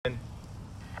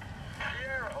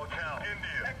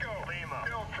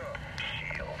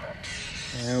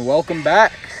And welcome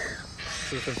back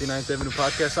to the 59th Avenue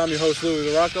Podcast. I'm your host, Louis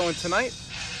LaRocco, and tonight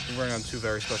we're bringing on two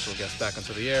very special guests back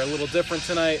onto the air. A little different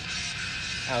tonight,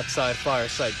 outside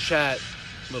fireside chat,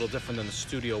 a little different than the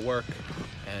studio work.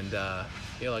 And,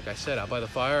 like I said, out by the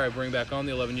fire, I bring back on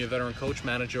the 11-year veteran coach,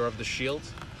 manager of the Shield,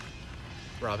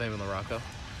 Rob Heyman LaRocco.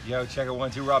 Yo, check it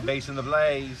 1-2, Rob Bass in the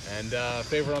Blaze. And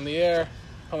favorite on the air,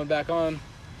 coming back on,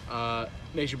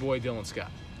 Nature Boy Dylan Scott.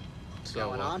 What's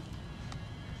going on?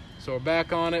 So we're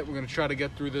back on it. We're going to try to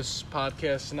get through this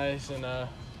podcast nice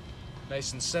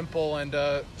and simple,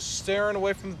 and staring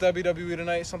away from the WWE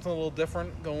tonight. Something a little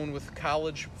different, going with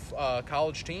college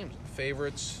teams,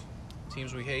 favorites,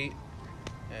 teams we hate,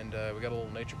 and we got a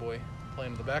little Nature Boy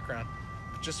playing in the background.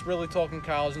 Just really talking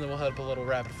college, and then we'll head up a little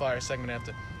rapid fire segment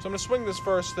after. So I'm going to swing this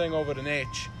first thing over to Nate,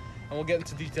 and we'll get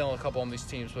into detail on a couple on these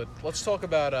teams. But let's talk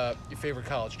about your favorite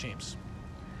college teams.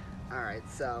 All right,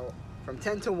 so from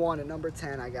 10 to 1 at number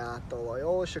 10, I got the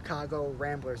Loyola Chicago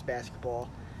Ramblers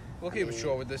basketball. We'll keep it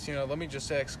short with this. Let me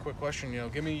just ask a quick question.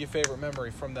 Give me your favorite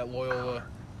memory from that Loyola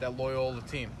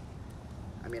team.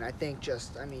 I think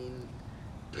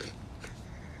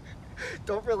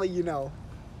don't really, know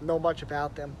much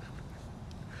about them.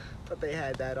 But they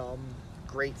had that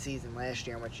great season last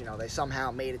year in which, they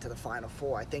somehow made it to the Final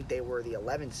Four. I think they were the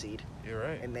 11th seed. You're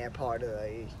right. In their part of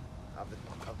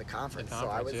the conference. So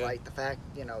I was like the fact,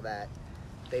 that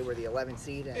they were the 11th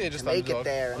seed and to make it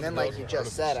there. And then, like you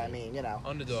just said,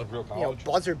 underdog.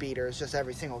 Buzzer beaters just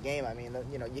every single game.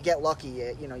 You get lucky,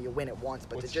 you win it once,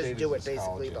 but to just do it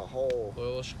basically the whole.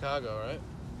 Loyola Chicago, right?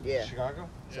 Yeah. Chicago?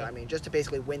 So, just to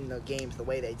basically win the games the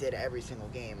way they did every single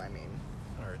game, All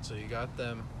right, so you got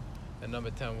them at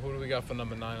number 10. Who do we got for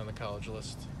number 9 on the college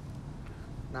list?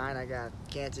 9, I got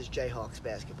Kansas Jayhawks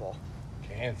basketball.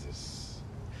 Kansas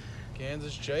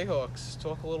Jayhawks.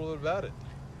 Talk a little bit about it.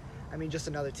 Just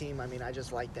another team. I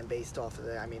just like them based off of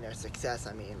their success.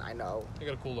 I know they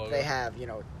got a cool logo. They have,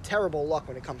 terrible luck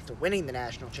when it comes to winning the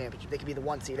national championship. They could be the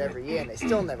 1 seed every year, and they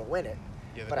still never win it.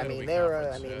 Yeah, but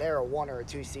they're a 1 or a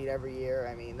 2 seed every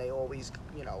year. They always,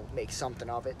 make something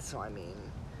of it. So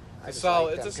it's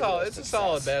a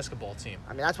solid basketball team.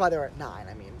 That's why they're at 9.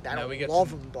 I don't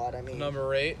love them, but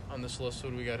number 8 on this list.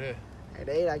 Who do we got here? At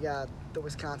 8, I got the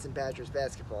Wisconsin Badgers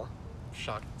basketball.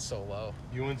 Shocked it's so low.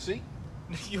 UNC?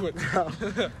 You would. No.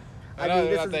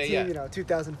 This is the team,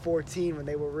 2014 when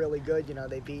they were really good.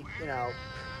 They beat, all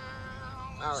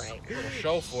right. A little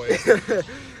show for you.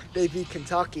 They beat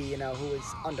Kentucky, who was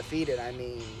undefeated.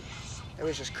 It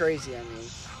was just crazy.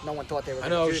 No one thought they were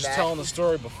going to do that. I was just telling the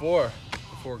story before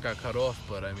it got cut off,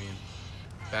 but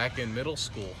back in middle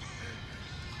school,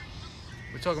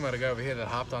 we're talking about a guy over here that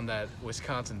hopped on that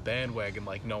Wisconsin bandwagon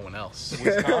like no one else.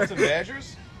 Wisconsin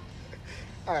Badgers?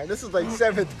 All right, this is like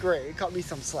 7th grade. Cut me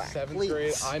some slack. 7th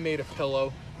grade, I made a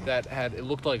pillow that it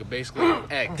looked like basically an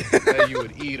egg that you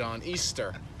would eat on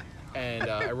Easter. And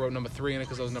I wrote number 3 in it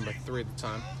because I was number 3 at the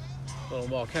time. Little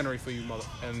Mark Henry for you, mother.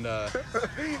 And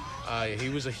he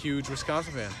was a huge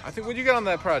Wisconsin fan. I think, what did you get on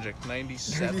that project?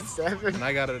 97? 97? And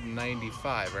I got a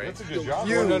 95, right? That's a good job.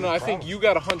 No, I think you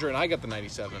got 100 and I got the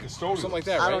 97. Something like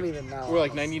that, right? I don't even know. We were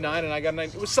like 99 and I got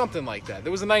 90. It was something like that.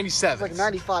 There was a 97. It's like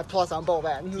 95 plus on both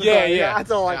ends. Yeah.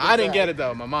 That's all I didn't get it,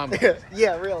 though. My mom got it.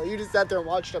 Yeah, really. You just sat there and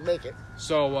watched them make it.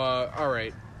 So, all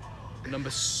right. Number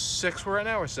 6 we're at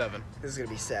now, or 7? This is going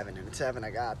to be 7. And at 7, I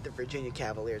got the Virginia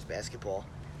Cavaliers basketball.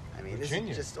 This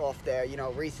is just off their,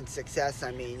 recent success.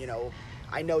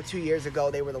 I know 2 years ago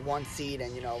they were the 1 seed,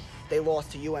 and, they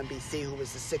lost to UMBC, who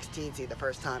was the 16th seed, the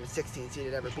first time a 16 seed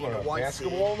had ever been the 1 seed.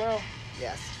 Basketball now?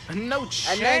 Yes. No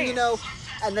chance.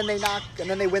 And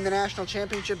then they win the national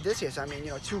championship this year. So,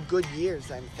 2 good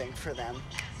years, I think, for them.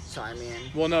 So,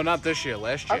 Well, no, not this year.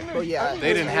 Last year.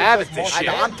 They didn't have it this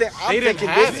year. I'm thinking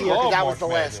this year because that was the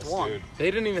last one. Dude. They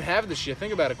didn't even have it this year.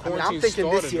 Think about it. Quarantine I'm thinking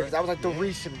started, this year because that was like the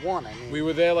recent one. We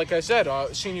were there, like I said,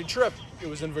 senior trip. It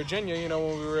was in Virginia,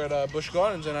 when we were at Busch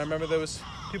Gardens, and I remember there was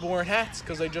people wearing hats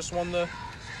because they just won the.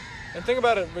 And think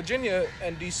about it, Virginia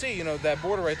and D.C., that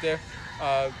border right there,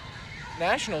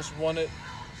 Nationals won it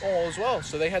all as well.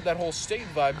 So they had that whole state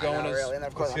vibe going. Really. And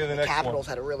of course, the Capitals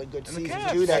had a really good season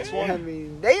too.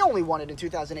 They only won it in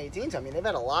 2018. So they've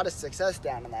had a lot of success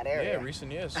down in that area. Yeah,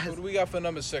 recent years. Who do we got for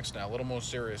number 6 now? A little more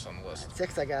serious on the list. At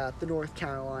 6, I got the North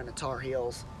Carolina Tar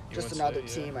Heels. Just another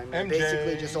team. MJ.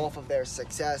 Basically just off of their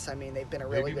success. They've been a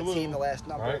really good team the last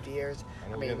number of years.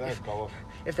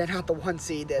 If they're not the 1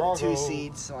 seed, they're the 2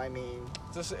 seeds. So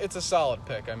it's a solid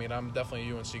pick. I'm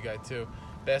definitely a UNC guy too.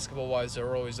 Basketball-wise,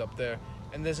 they're always up there.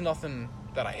 And there's nothing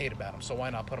that I hate about them, so why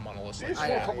not put them on a list like that?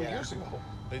 They won a couple years ago.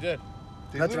 They did.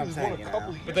 That's what I'm saying.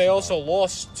 But they also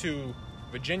lost to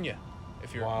Virginia.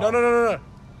 No.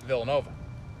 Villanova.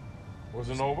 Was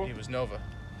it Nova? He was Nova.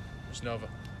 It was Nova.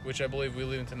 Which I believe we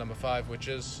lead into number 5, which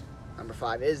is... Number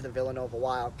 5 is the Villanova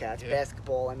Wildcats. Yeah.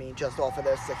 Basketball, I mean, just off of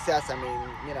their success, I mean,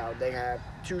 you know, they have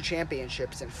 2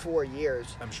 championships in 4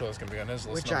 years. I'm sure that's going to be on his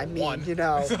list. Which, I number mean, 1. you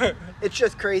know, it's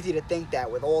just crazy to think that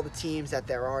with all the teams that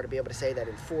there are, to be able to say that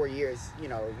in 4 years, you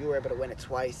know, you were able to win it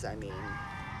twice. I mean,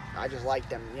 I just like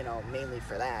them, you know, mainly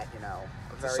for that, you know.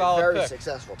 A very, solid very pick.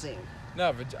 successful team.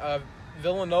 No, but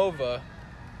Villanova,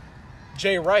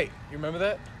 Jay Wright. You remember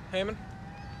that, Hammond?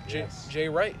 Yes. Jay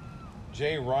Wright.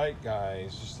 Jay Wright,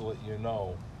 guys, just to let you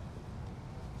know,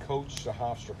 coached the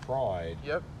Hofstra Pride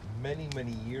Yep. many,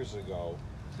 many years ago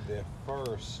to their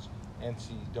first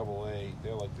NCAA.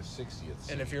 They're like the 60th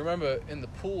seed. And if you remember, in the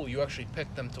pool, you actually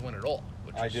picked them to win it all.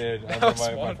 Which I was- did. I that remember was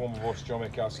my one. former boss, Joe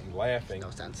Mankowski, laughing No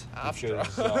sense. Hofstra.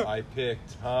 because I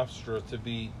picked Hofstra to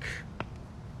beat.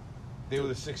 They were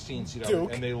the 16th seed,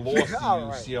 Duke. and they lost to All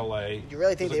right. UCLA. You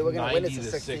really think It was they were like going to win it 90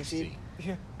 to 16 seed?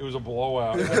 It was a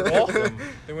blowout. They won all?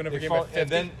 They win every They game fought- at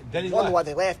 50. and then he I wonder why left.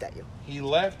 they laughed at you. He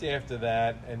left after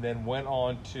that, and then went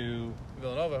on to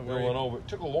Villanova. where he- Villanova. It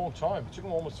took a long time. It took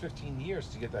him almost 15 years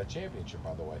to get that championship,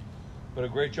 by the way. But a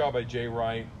great job by Jay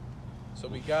Wright. So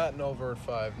we got Nova at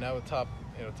 5. Now with top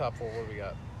 4, what do we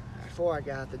got? Before I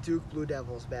got the Duke Blue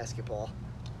Devils basketball.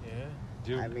 Yeah.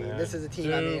 Duke, I mean, man. this is a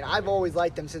team. I mean, Duke. I've always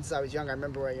liked them since I was young. I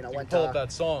remember, you know, You can went pull to. up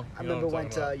that song. I You know remember what I'm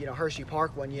went talking to Hershey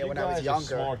Park one year You when I was guys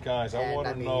younger. are smart guys. I And, want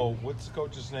I to mean, know, what's the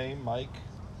coach's name? Mike?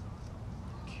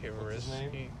 about. What's his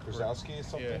name? Kris- Krasowski or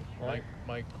something? Yeah, right?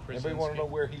 Mike Anybody want to know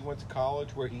Krasinski. where he went to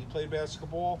college, where he played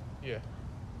basketball? Yeah,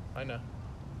 I know.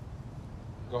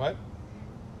 Go ahead.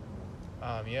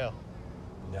 Yale,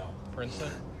 No.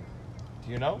 Princeton.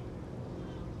 Do you know?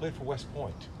 Played for West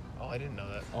Point. Oh, I didn't know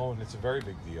that. Oh, and it's a very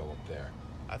big deal up there.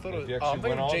 I thought If it you was. actually I'm thinking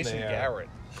went of on Jason there- Garrett.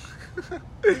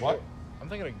 What? I'm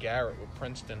thinking of Garrett with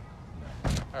Princeton.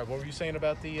 All right, what were you saying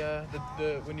about the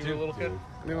when you were a little kid? Dude.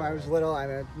 I remember when I was little. I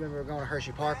remember going to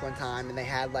Hershey Park one time, and they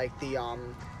had like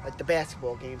the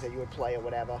basketball games that you would play or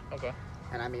whatever. Okay.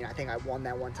 And I mean, I think I won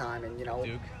that one time, and you know,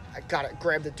 Duke. I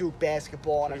grabbed the Duke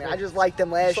basketball, and I mean, I just liked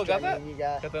them last still year. got that? I mean, you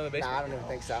got Got that in the basement? Nah, I don't even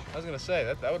think so. I was gonna say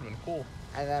that would have been cool.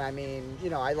 And then I mean, you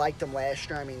know, I liked them last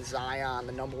year. I mean, Zion,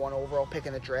 the number 1 overall pick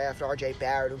in the draft, R.J.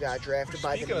 Barrett, who got drafted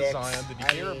by the Speaking of Knicks. Zion, did you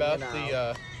I hear mean, about you know,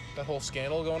 the that whole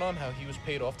scandal going on? How he was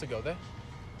paid off to go there?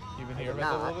 You been I hearing did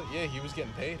about that a not. little bit? Yeah, he was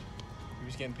getting paid. He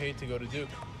was getting paid to go to Duke,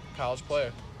 college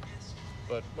player.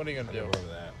 But what are you I gonna never do? heard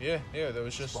of that. Yeah, there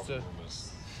was just. Probably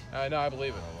rumors. I know, I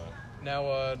believe I it. don't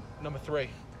know. Now, number 3.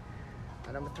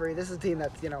 And number 3, this is a team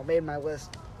that's, you know, made my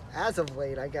list. As of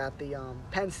late, I got the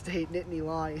Penn State Nittany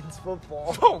Lions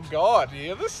football. Oh God, you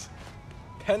hear this?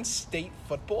 Penn State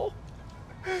football?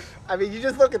 I mean, you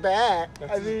just look at that.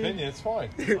 That's I his mean, opinion. It's fine.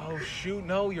 Oh shoot,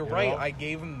 no, you're You right. know? I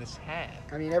gave him this hat.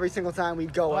 I mean, every single time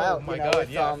we'd go Oh out, my you know, God, with,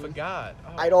 yeah, I forgot.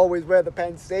 Oh. I'd always wear the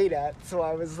Penn State hat. So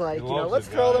I was like, He you know, loves let's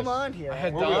it, throw them guys. on here. I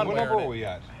had What Don number wearing were it. we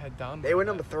at? I had Don. They were wearing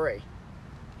number that. 3.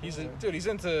 He's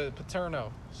into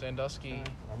Paterno, Sandusky.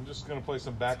 I'm just going to play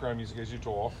some background music as you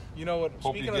talk. You know what?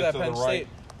 Hope Speaking you of get that to Penn the right- State,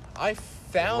 I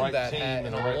found right that team hat and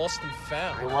in the a right- lost and The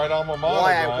found. right alma mater,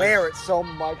 Why guys. I wear it so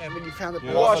much And- when you found it.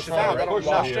 Yeah, You washed that's it what I'm out, trying right? to push You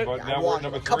washed here, it? but Yeah, I now we're washed at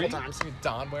number it a couple 3. times.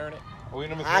 Don wearing it. Are we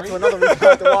number That's 3? another reason I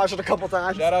have to wash it a couple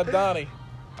times. Shout out Donnie.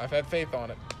 I've had faith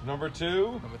on it. Number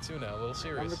 2. Number 2 now, a little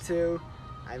serious. Number 2,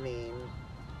 I mean,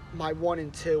 my 1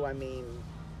 and 2, I mean,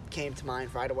 came to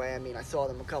mind right away. I mean, I saw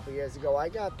them a couple years ago. I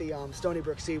got the Stony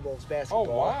Brook Seawolves Oh, basketball.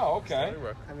 wow. Okay. Stony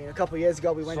Brook. I mean, a couple years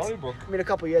ago we went. Stony Brook. A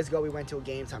couple years ago we went to a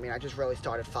game. So I mean, I just really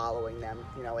started following them.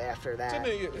 You know, after that.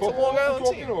 It's a Football? Long Island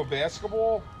Talking team. to a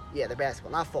basketball? Yeah, the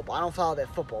basketball, not football. I don't follow their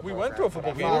football. We program, went to a but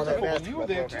football I game. follow You their were there, basketball too.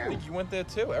 I program. think you went there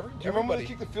too. Do you remember when Everybody they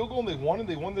kicked the field goal and they won? And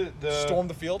they won the stormed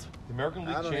the field. the American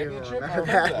League I don't even Championship? remember I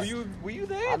remember that. that. Were you I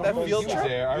there? don't That know if field you He trip.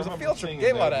 was there. I It was a remember field trip. seeing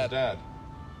Game his out dad. at His dad.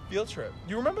 field trip.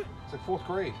 You remember? It's like 4th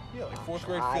grade. Yeah, like 4th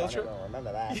grade I field don't trip. even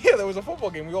remember that. Yeah, there was a football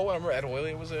game. We all went. I remember Ed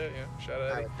Hoyley was there. Yeah, shout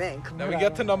out I Eddie. would think. Now but we I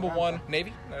get to don't number remember. 1,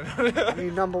 Navy. I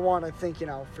mean, number 1, I think, you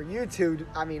know, for you two,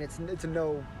 I mean, it's a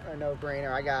no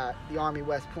brainer. I got the Army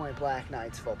West Point Black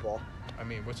Knights football. I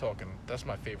mean, we're talking. That's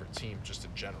my favorite team, just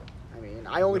in general. I mean,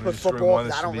 I only Let me put just football rewind because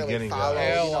this I don't from the really beginning, follow,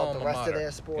 guys. you know, Alma the rest mater. of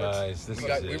their sports. Guys, this is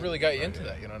We it. really got you right into here.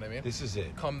 that. You know what I mean? This is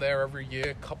it. Come there every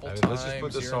year, couple I mean, times. let's just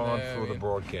put this here and on there, for I the mean.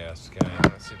 broadcast, okay?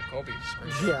 Let's see the Kobe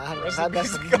screen. Yeah, I don't Rest know. in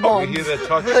That's peace, the Kobe. We hear the I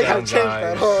think I touchdown, changed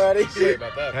that guys. already. Sorry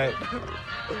about that. Hey, Here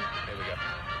we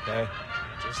go. okay.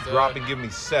 Just Drop and give me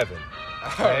 7. All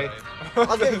Okay. right.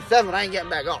 I'll give you 7. I ain't getting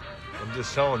back up. I'm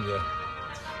just telling you.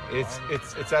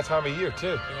 It's that time of year, too.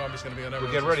 You know, I'm just gonna be on We're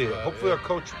everyone's getting ready. list for that, Hopefully yeah. our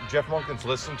coach, Jeff Monken's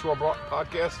listening to our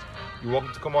podcast. You're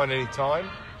welcome to come on anytime.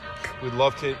 We'd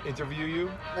love to interview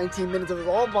you. 19 minutes of his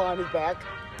all behind his back.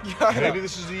 Maybe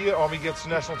this is the year Army gets the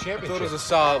national I thought championship. it was a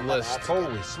solid list.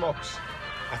 Holy smokes.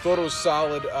 I thought it was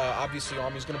solid. Obviously,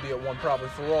 Army's going to be at one probably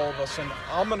for all of us, and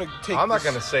I'm going to take. I'm not this-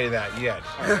 going to say that yet.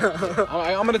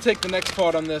 I'm going to take the next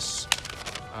part on this.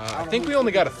 I think we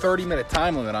only got a 30-minute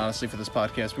time limit, honestly, for this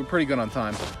podcast. We're pretty good on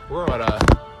time. We're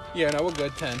But, yeah, no, we're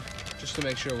good, 10. Just to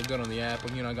make sure we're good on the app.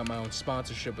 And, I got my own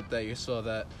sponsorship with that. You saw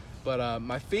that. But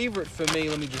my favorite for me,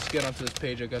 let me just get onto this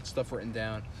page. I got stuff written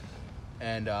down.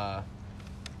 And let's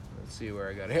see where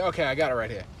I got it. Here. Okay, I got it right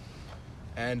here.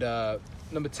 And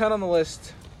number 10 on the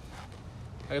list,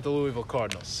 I got the Louisville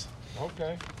Cardinals.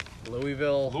 Okay.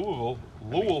 Louisville.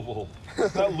 Louisville.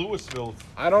 It's not Louisville.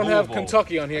 I don't have Louisville.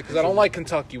 Kentucky on here because I don't like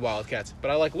Kentucky Wildcats, but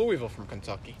I like Louisville from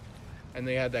Kentucky. And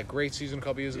they had that great season a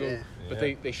couple years ago. Yeah. But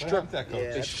Yeah. they What stripped happened to that coach? Yeah.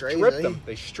 They That's stripped crazy. them.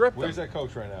 They stripped Where's them. that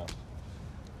coach right now?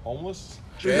 Homeless?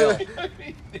 Jail.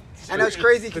 I know it's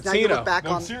crazy because now you Patino. look back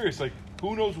No, on. I'm serious. Like,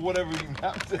 who knows whatever even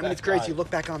happened to I mean, that it's crazy. guy? You look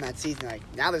back on that season. Like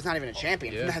now, there's not even a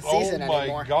champion Yeah. in that Oh season my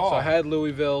anymore. God. So I had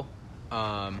Louisville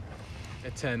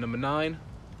at 10. Number 9,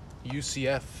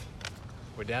 UCF.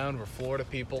 We're down. We're Florida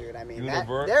people. Dude, I mean,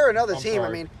 Univert- they're another I'm team. I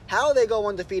sorry. mean, how they go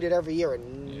undefeated every year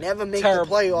and never make Terrible.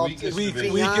 the playoffs? Weakest is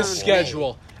division. beyond Weakest me.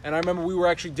 schedule. And I remember we were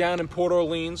actually down in Port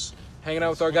Orleans hanging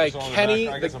out with our guy Put this on the Kenny,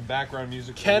 back- I got some background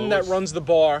music. for Ken that Lewis. runs the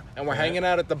bar, and we're Yeah. hanging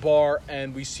out at the bar,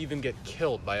 and we see them get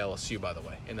killed by LSU, by the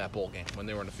way, in that bowl game when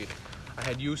they were undefeated. I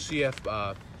had UCF,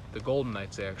 the Golden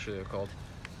Knights, actually, they're called.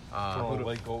 From who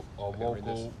a do- local, read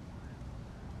this.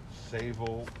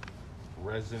 Sable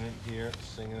resident here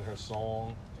singing her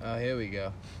song Here we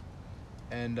go.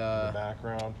 And, in the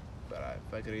background. but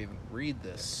if I could even read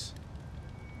this,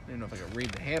 I don't know if I could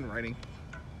read the handwriting.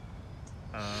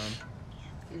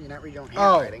 You're not reading your own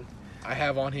Oh. handwriting. I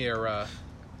have on here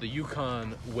the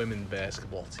UConn women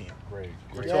basketball team. Great,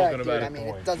 We're great. Yeah, talking dude, about I it. mean,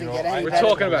 point. it doesn't You know, get any I- We're better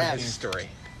talking than about that. history.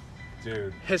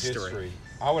 Dude, History.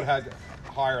 I would have had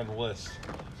higher on the list.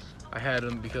 I had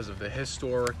them because of the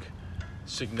historic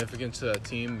significance of that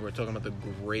team. We're talking about the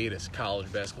greatest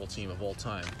college basketball team of all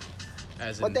time.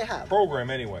 As in, What they have?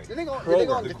 Program anyway. Did they go Program.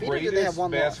 undefeated? The Or did they have greatest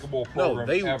one loss? basketball no, program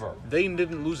they ever. they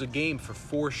didn't lose a game for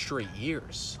 4 straight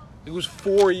years. It was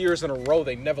 4 years in a row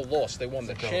they never lost. They won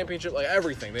the incredible. championship, like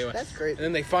everything. They won. That's great. And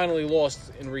then they finally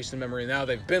lost in recent memory. Now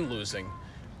they've been losing,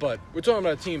 but we're talking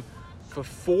about a team for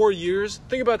 4 years.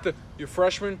 Think about your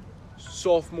freshman,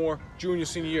 sophomore, junior,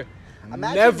 senior year.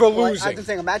 Imagine Never play- I losing. was just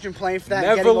saying, imagine playing for that,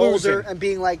 Never and getting losing. older, and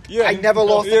being like, Yeah. I never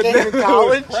lost Yeah, a game in never-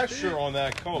 college. The pressure on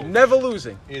that coach Never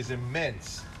losing. is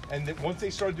immense. And once they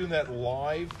started doing that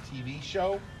live TV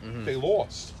show, Mm-hmm. they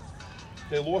lost.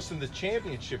 They lost in the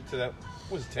championship to that,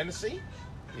 was it Tennessee?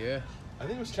 Yeah. I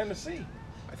think it was Tennessee.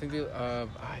 I think they, I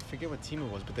forget what team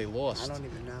it was, but they lost. I don't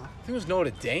even know. I think it was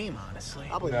Notre Dame, honestly.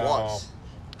 Probably No. was.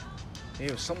 Yeah,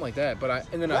 it was something like that. But I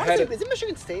Honestly, had it. is it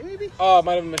Michigan State, maybe? Oh, it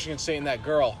might have been Michigan State and that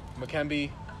girl,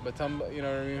 McKemby Batumba, you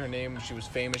know what I mean? Her name. She was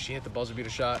famous. She hit the buzzer beater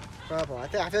shot. Probably. I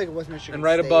feel like it was Michigan And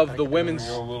right State, above but I the could be women's-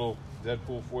 Your wrong. little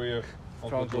Deadpool for you,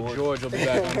 Uncle Uncle George. George will be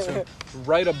back on soon.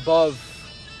 Right above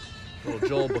little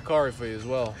Joel Bakari for you as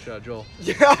well. Shout out Joel.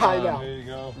 Yeah, I know. There you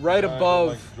go. Right Guys above-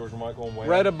 like George Michael and Wham.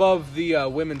 Right above the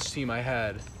women's team, I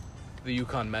had the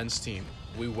UConn men's team.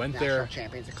 We went National there.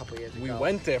 champions a couple years ago. We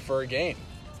went there for a game.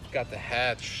 Got the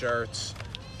hats, shirts.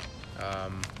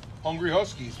 Hungry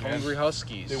Huskies, man. Hungry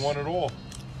Huskies. They won it all. It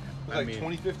was I like mean,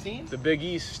 2015. The Big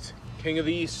East, King of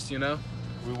the East. You know,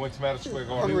 We went to Madison Square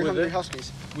Garden. Hungry, were hungry there.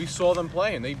 Huskies. we saw them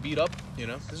play and they beat up. You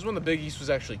know, this is when the Big East was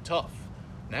actually tough.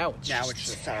 Now it's Now just it's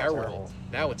just terrible. terrible.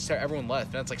 Now it's everyone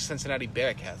left. Now it's like Cincinnati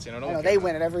Bearcats. You know, no I one know, cares they about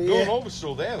win it every year. Villanova's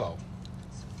still there though.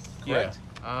 Yeah, Correct?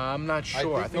 I'm not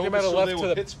sure. I think think they might Nova's have still left there to with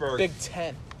the Pittsburgh. Big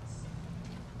Ten.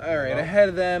 All right, Well. ahead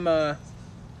of them,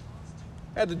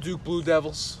 had the Duke Blue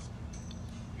Devils.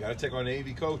 You got to take on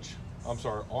Navy coach. I'm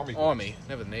sorry, Army. Coach. Army,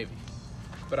 never the Navy.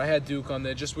 But I had Duke on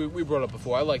there. Just we brought up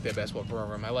before. I like their basketball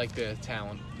program. I like their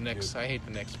talent. Knicks. Good. I hate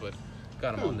the Knicks, but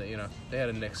got them Who? on there. You know, they had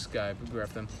a Knicks guy. We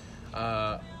grabbed them.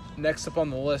 Next up on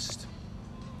the list,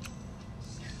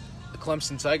 the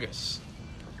Clemson Tigers.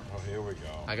 Oh, here we go.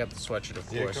 I got the sweatshirt, of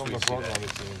Here course. come We the see front that. runner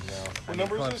teams now. I What mean,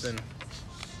 number is Clemson.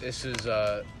 this? This is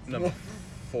number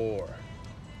 4.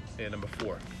 Yeah, number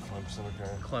 4. Clemson, okay.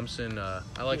 Clemson.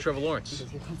 I like Trevor Lawrence.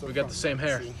 We got the same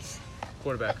hair.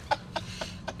 Quarterback.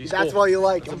 He's That's cool. why you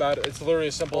like That's him. about it. It's literally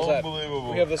as simple as that.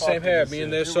 Unbelievable. We have the same hair. Me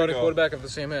and their Here we starting go. quarterback have the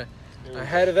same hair. Here we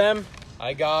Ahead of them,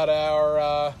 I got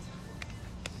our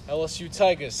LSU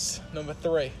Tigers, number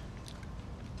 3.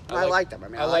 I like them. I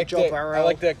mean, I like Joe their, Burrow. I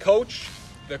like their coach,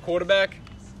 their quarterback,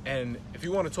 and if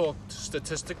you want to talk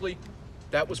statistically,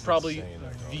 that was probably insane,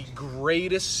 that the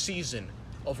greatest season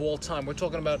of all time. We're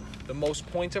talking about the most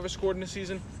points ever scored in a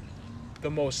season. the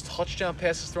most touchdown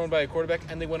passes thrown by a quarterback,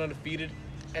 and they went undefeated,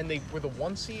 and they were the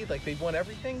 1 seed. Like, they won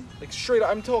everything. Like, straight up,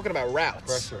 I'm talking about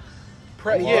routes. Pressure.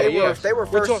 They were We're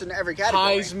first in every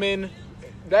category. Heisman.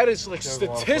 That is, like, There's a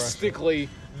lot of statistically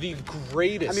the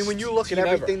greatest. I mean, when you look at team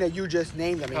everything ever. that you just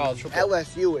named, I mean, College football.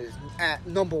 LSU is at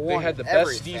number one. They had the in best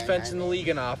everything. defense in the league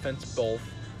and offense, both.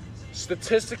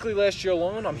 Statistically, last year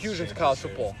alone, I'm huge into college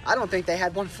football. I don't think they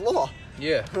had one flaw.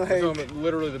 Yeah, Like, we're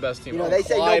literally the best team. you know, they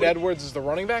say Clyde nobody- Edwards is the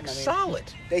running back. I mean, Solid.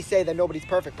 They say that nobody's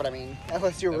perfect, but I mean,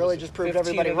 LSU really just proved 15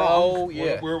 everybody and wrong. 0,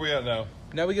 yeah. Where are we at now?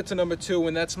 Now we get to number 2,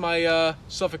 and that's my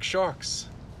Suffolk Sharks.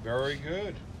 Very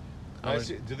good. I Nice.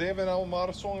 Do they have an alma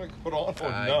mater song I could put on? Or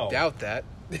I no? doubt that.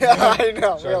 Yeah, I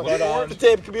know. Sorry, Really. but, The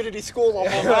Dave Community School on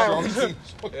Long Island.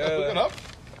 Look it up.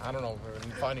 I don't know.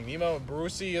 Finding Nemo,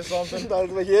 Brucey or something. I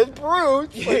was like, here's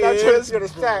Bruce. Like, that's what it's going to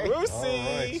say. Brucey.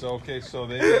 All right. So okay. So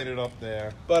they made it up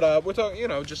there. But we're talking,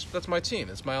 just that's my team.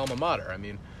 It's my alma mater. I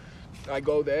mean, I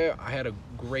go there. I had a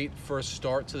great first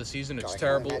start to the season. It's I can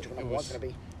terrible. imagine what It it was was going to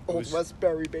be. it Old was-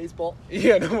 Westbury baseball.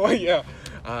 Yeah,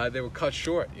 they were cut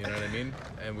short, you know what I mean?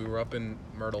 And we were up in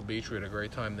Myrtle Beach. We had a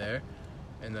great time there.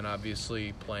 And then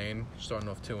obviously playing, starting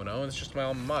off 2-0. And it's just my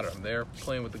alma mater. I'm there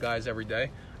playing with the guys every day.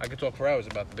 I could talk for hours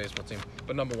about the baseball team.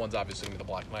 But number one's obviously going to be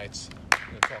the Black Knights. I'm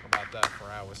going to talk about that for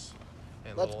hours.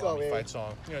 And Let's little go, Army Abe. fight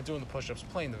song. Doing the push-ups,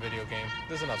 playing the video game.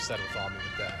 There's enough said with Army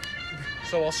with that.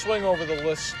 So I'll swing over the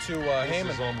list to This Heyman.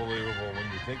 is unbelievable when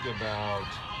you think about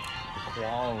the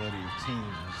quality of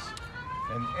teams.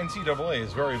 And NCAA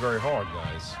is very, very hard,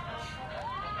 guys.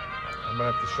 I'm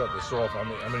gonna have to shut this off. I'm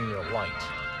gonna need a light.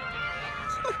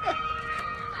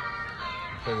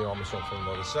 Play the Army song for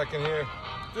another second here.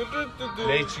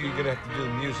 Nate, you're gonna have to do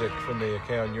the music for me,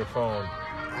 okay, on your phone.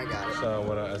 I got it.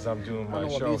 So as I'm doing I my don't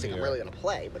know what show music here. I'm really going to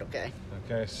play, but okay.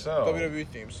 Okay, so WWE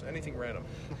themes. Anything random.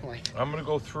 Like, I'm gonna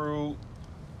go through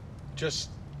just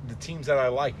the teams that I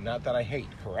like, not that I hate.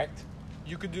 Correct?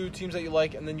 You could do teams that you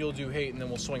like, and then you'll do hate, and then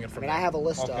we'll swing it I from mean, there. I have a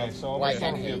list Okay, of so I'm like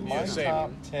gonna and give hate. my same.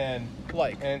 top 10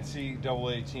 Like.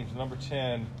 NCAA teams. Number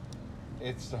 10,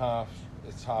 it's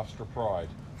Hofstra Pride.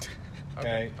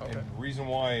 Okay? Okay. And the reason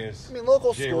why is I mean,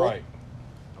 local Jay school. Wright.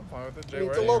 I'm fine with it. I Jay mean,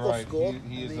 it's a Wright. local Jay Wright, school.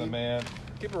 He is I the mean- man.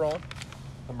 Keep it rolling.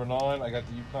 Number 9, I got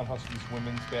the UConn Huskies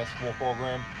women's basketball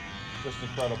program. Just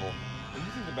incredible. When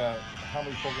you think about how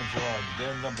many programs are on,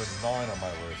 they're number 9 on my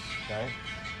list. Okay?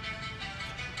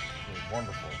 They're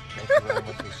wonderful. Thank you very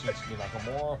much, Shinsuke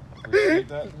Nakamura. Appreciate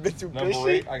that. Mitsubishi. Number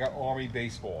 8, I got Army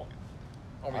baseball.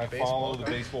 Army I baseball, follow the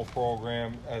okay. baseball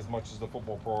program as much as the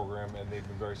football program, and they've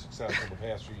been very successful the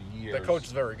past few years. The coach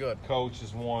is very good. Coach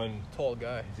has won Tall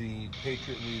guy. the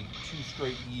Patriot League 2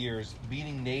 straight years,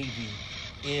 beating Navy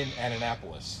in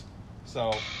Annapolis.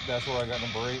 So that's where I got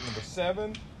number 8. Number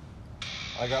 7,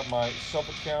 I got my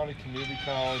Suffolk County Community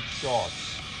College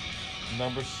Sharks.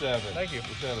 Number 7. Thank you.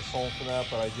 Wish I had a song for that,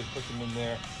 but I did put them in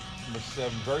there. Number 7,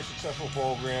 very successful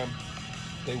program.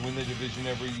 They win the division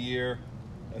every year,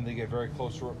 and they get very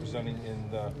close to representing in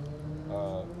the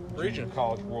Region. Junior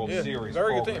College World Yeah, Series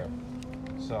very good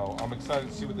program. So I'm excited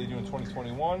to see what they do in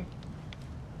 2021.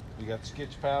 We got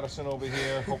Skitch Patterson over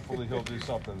here. Hopefully he'll do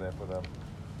something there for them.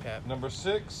 Pat. Number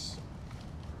 6,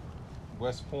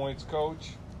 West Point's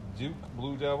coach, Duke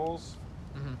Blue Devils.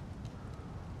 Mhm.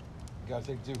 You gotta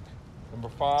take Duke. Number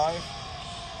 5,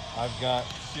 I've got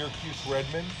Syracuse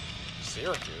Redmond.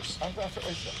 Syracuse. Is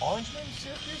it Orangeman,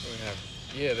 Syracuse?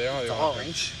 Yeah, they are. It's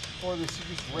orange. Or the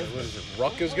Syracuse What Redmond? is it?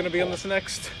 Ruck is going to be on this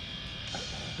next.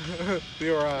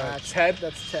 Your That's Ted.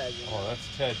 That's Ted. you know. Oh,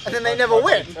 that's Ted. And then they never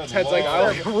win. Ted's like, I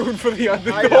like root for the I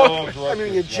underdog. know. I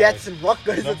mean, your Jets and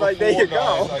Rutgers, it's Number like, there 4, you go.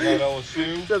 guys, I got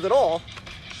LSU. Says it all.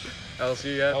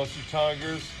 LSU, yeah. LSU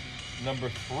Tigers. Number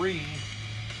 3,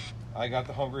 I got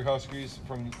the Hungry Huskies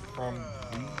from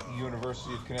the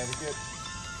University of Connecticut.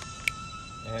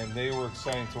 And they were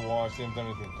exciting to watch. They haven't done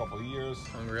anything in a couple of years.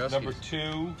 Hungry Huskies. Number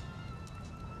 2,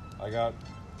 I got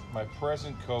my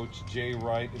present coach, Jay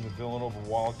Wright, in the Villanova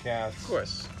Wildcats. Of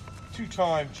course.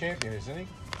 2-time champion, isn't he?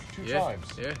 2 Yeah. times.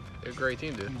 Yeah. They're a great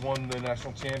team, dude. He won the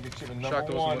national championship. And Shocked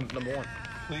number it 1, wasn't number 1.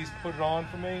 please put it on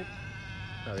for me.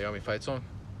 No, the Army fight song.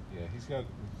 Yeah, he's got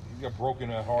Broken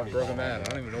at Hardy. Broken Man. I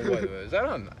don't even know what. Is that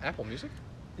on Apple Music?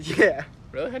 Yeah.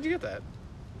 Really? How'd you get that?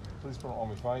 Please put on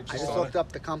me fight. I just on looked it.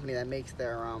 up the company that makes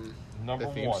their, Number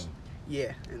the themes. 1.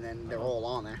 yeah, and then they're all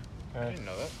on there. I Okay. didn't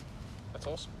know that. That's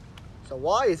awesome. So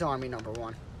why is Army number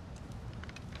 1?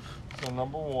 So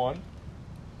number 1,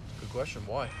 Good question.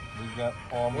 Why? we've got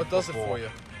Army. What does it football. for you?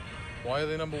 Why are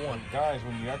they number 1? Guys,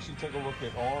 when you actually take a look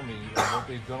at Army and what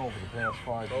they've done over the past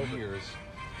 5 Over. years,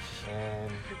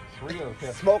 and 3 of the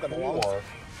past Smoking the lungs. 4,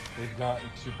 they've gotten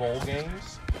to bowl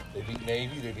games. They beat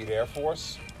Navy. They beat Air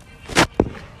Force.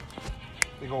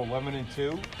 They go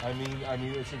 11-2. I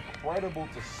mean, it's incredible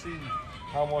to see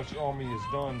how much Army has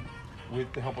done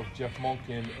with the help of Jeff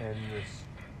Monken and this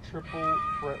triple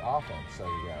threat offense that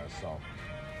he has. So,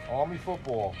 Army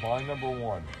football, my number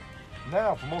 1.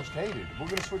 Now for most hated, we're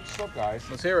gonna switch this up, guys.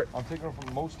 Let's hear it. I'm taking it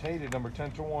from most hated, number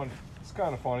 10-1. It's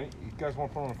kind of funny. You guys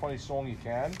want to put on a funny song? You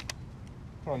can.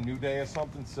 Put on New Day or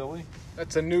something silly.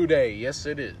 That's a new day. Yes,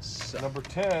 it is. Number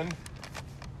 10,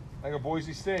 I got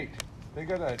Boise State. They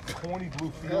got that corny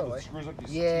blue field Really? that screws up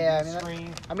your Yeah, TV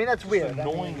screen. I mean that's It's weird.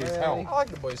 annoying as hell. I like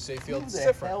the Boise State field. Who It's the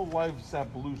different. hell loves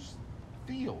that blue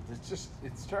field?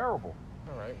 It's terrible.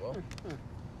 All right, well.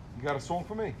 You got a song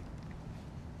for me?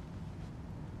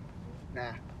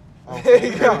 Nah. Okay,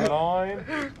 number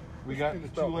 9, we got the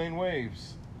Tulane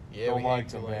Waves. Yeah, Don't we like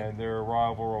hate them, Tulane. man. They're a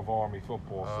rival of Army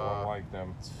football, so I like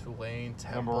them. Tulane,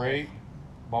 Temple. Number 8,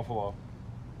 Buffalo.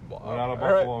 Well, We're not a all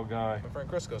Buffalo guy. My friend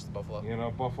Chris goes to Buffalo. You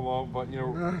know, Buffalo. But, you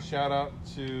know, shout out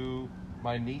to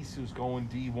my niece who's going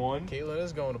D1. Caitlin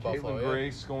is going to Buffalo. Caitlin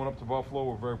Grace going up to Buffalo.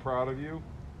 We're very proud of you.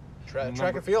 Track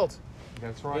and field.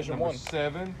 That's right. Division Number one.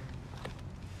 7,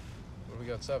 What do we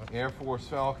got? 7. Air Force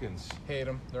Falcons. Hate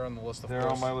them. They're on the list of They're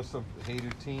course. on my list of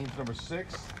hated teams. Number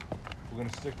 6, we're going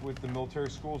to stick with the military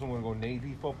schools. I'm going to go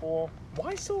Navy football.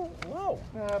 Why so low?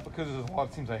 Because there's a lot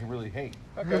of teams I really hate.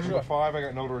 Okay, Number sure. 5, I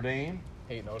got Notre Dame.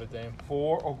 Hate Notre Dame.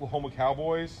 4, Oklahoma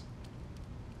Cowboys.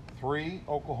 3,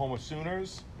 Oklahoma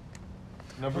Sooners.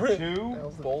 Number 2,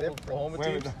 Bold Oklahoma wait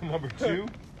a teams. minute, number 2,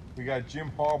 we got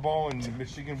Jim Harbaugh and the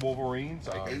Michigan Wolverines.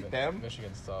 I hate them.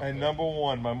 Michigan's tough. And yeah. number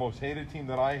 1, my most hated team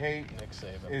that I hate Nick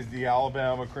Saban. is the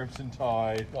Alabama Crimson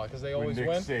Tide. Why? Because they with always Nick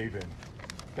win. Saban.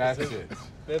 That's They're- it.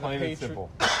 they're the Plain and Patri- simple.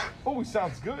 Oh, he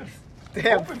sounds good.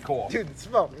 Damn. Open call. Dude, the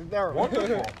smoke is terrible.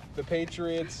 Wonderful. The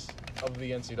Patriots of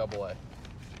the NCAA.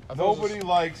 Nobody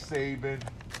likes Saban.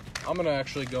 I'm gonna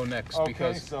actually go next Okay,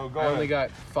 because so go I only ahead.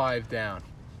 got 5 down,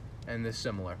 and they're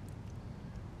similar.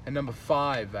 And number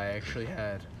 5, I actually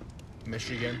had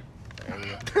Michigan. There we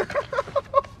go.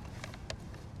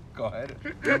 Go ahead.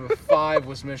 Number 5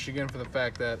 was Michigan for the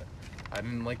fact that I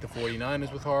didn't like the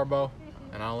 49ers with Harbaugh,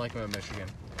 and I don't like them at Michigan.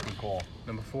 Good call.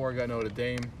 Number 4, I got Notre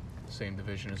Dame, same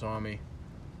division as Army.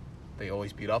 They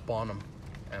always beat up on them,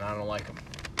 and I don't like them.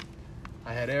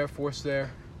 I had Air Force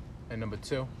there, and number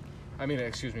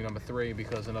 3,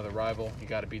 because another rival. You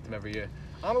got to beat them every year.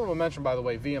 Honorable mention, by the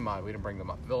way, VMI. We didn't bring them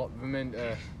up.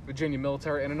 Virginia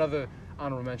Military, and another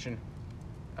honorable mention,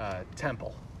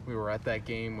 Temple. We were at that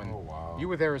game when Oh, wow. you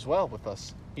were there as well with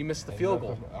us. He missed the And field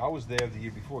goal. I was there the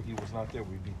year before. He was not there.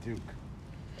 We beat Duke.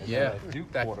 And Yeah, that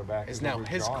Duke that quarterback is is now over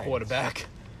his Giants. quarterback.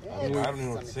 I don't even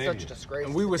know what to say Such to a you. disgrace.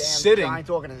 And we to the were damn sitting- Giants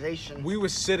organization. We were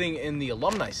sitting in the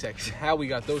alumni section. How we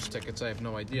got those tickets, I have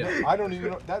no idea. I don't even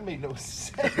know. That made no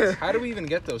sense. How do we even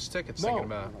get those tickets? No. Thinking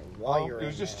about it. While you're It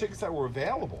was in just there. tickets that were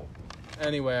available.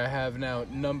 Anyway, I have now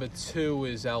number 2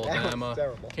 is Alabama.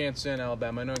 terrible. Can't stand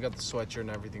Alabama. I know I got the sweatshirt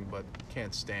and everything, but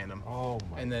can't stand them. Oh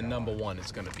my And then God. number 1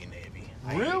 is going to be Navy.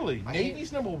 Really? I hate-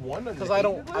 Navy's number 1 on the Because I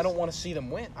don't hated list? want to see them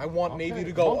win. I want Okay. Navy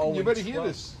to go. Monk, you 0-12. better hear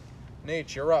this.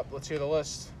 Nate, you're up. Let's hear the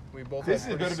list. We both This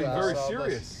have is pretty better be solid very list.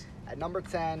 serious. At number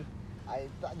 10,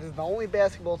 this is the only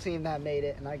basketball team that made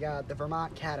it, and I got the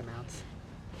Vermont Catamounts.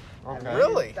 Okay.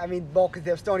 Really? I mean, well, because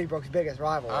they're Stony Brook's biggest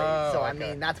rivalry. Oh, so, I okay.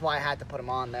 mean, that's why I had to put them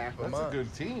on there. That's a Vermont.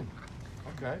 good team.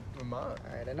 Okay. Vermont.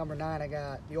 All right, at number 9, I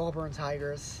got the Auburn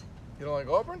Tigers. You don't like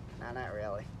Auburn? Nah, not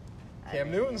really. I Cam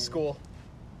mean, Newton's school.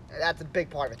 That's a big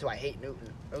part of it, too. I hate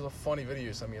Newton. That was a funny video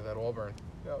you sent me of that Auburn.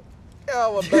 Yep.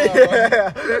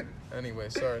 Alabama. Anyway,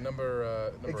 sorry.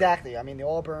 Number Exactly. I mean, the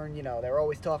Auburn, they were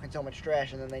always talking so much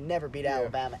trash, and then they never beat Yeah.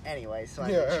 Alabama anyway. So I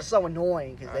mean, Yeah. it's just so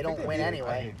annoying because I they think don't they win beat-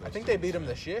 anyway. I think they beat them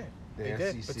this year. The They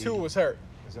did, but SEC. Tua was hurt.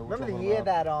 Is that what Remember we're the talking year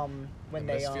about? that when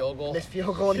The they missed field goal? missed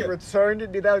field goal and he Yeah. returned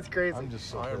it? Dude, that was crazy. I'm just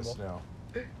so Iron pissed Bowl. now.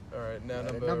 All right, now At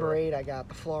number number 8, I got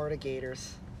the Florida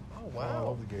Gators. Oh I wow,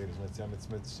 love the Gators. That's Emmett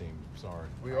Smith's team. Sorry.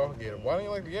 we are Gator. Why don't you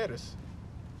like the Gators?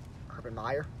 Urban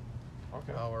Meyer.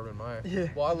 Okay. Oh, Urban Meyer. Yeah.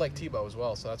 Well, I like Tebow as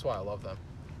well, so that's why I love them.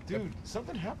 Dude,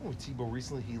 something happened with Tebow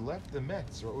recently. He left the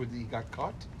Mets, or he got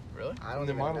cut Really? I in don't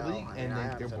the even minor know. league, I mean, and I they're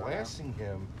honestly don't know. blasting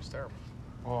him It's terrible.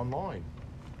 online.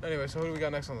 Anyway, so who do we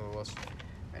got next on the list?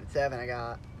 And 7, I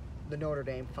got the Notre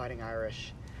Dame Fighting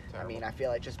Irish. Terrible. I mean, I feel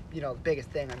like just the biggest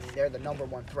thing. I mean, they're the number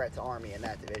 1 threat to Army in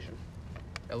that division.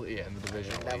 Yeah, in the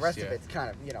division. And at the least, rest yeah. of it's kind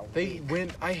of, you know, They weak.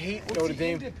 win. I hate Well, Notre it's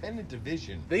Dame. an independent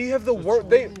division. They have the So it's worst.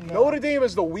 really not- Notre Dame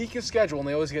is the weakest schedule, and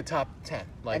they always get top 10.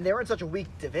 Like And they're in such a weak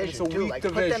division It's a too. weak like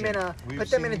division. We've put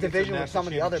them seen in a them get to division the with some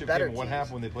of the national other championship better game. What teams.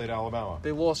 happened when they played Alabama?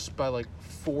 they lost by like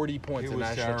 40 points It in was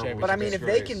national terrible. championship. But I mean, if they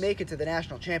disgrace. can make it to the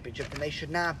national championship, then they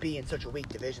should not be in such a weak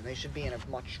division. They should be in a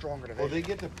much stronger division. Well, they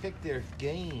get to pick their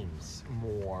games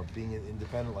more, being an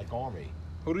independent like Army.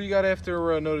 Who do you got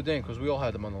after Notre Dame? Because we all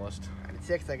had them on the list. At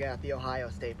 6, I got the Ohio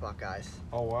State Buckeyes.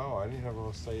 Oh wow, I didn't have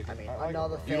a say. I mean, like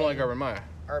another Army. You don't like Urban Meyer?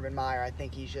 Urban Meyer, I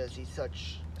think he's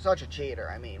such a cheater.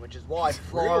 I mean, which is why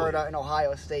Florida Really? and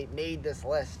Ohio State made this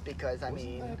list because I Wasn't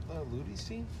mean, that Ludy's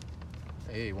team?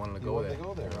 Hey, he wanted to He go wanted there. to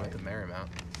go there, He went right? to Marymount.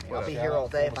 I'll be Shout here out all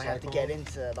day if I former have to Cyclone. get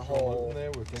into the From whole Luton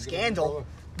there, we're thinking of him, scandal.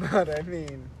 But I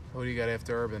mean, Who do you got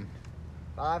after Urban?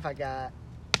 5, I got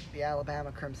the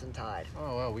Alabama Crimson Tide.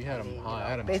 Oh wow, we had I him mean, high. you I know,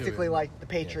 had him basically too. like the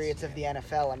Patriots of the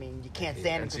NFL. I mean, you can't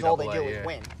stand them because NCAA, all they do yeah. is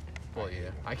win. Well, yeah,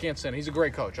 I can't stand. He's a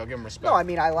great coach. I'll give him respect. No, I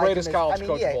mean I like Greatest him. As, college I mean,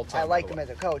 coach yeah, of all time. I like by him the as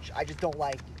a coach. I just don't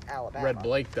like Alabama. Red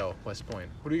Blake though, West Point.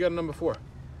 Who do you got at number 4?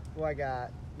 Well, I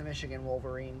got the Michigan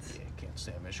Wolverines. Yeah, can't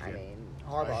stand I Michigan. mean,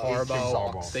 I Harbaugh. hate Jim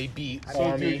Harbaugh. Harbaugh. They beat I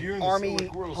mean, Army. dude, you're in the Army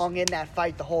Silver Rules. hung in that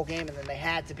fight the whole game, and then they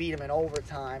had to beat him in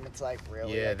overtime. It's like,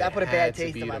 really? Yeah, Like, that they put a had bad to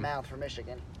taste beat in my him. mouth for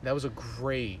Michigan. That was a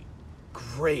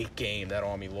great game that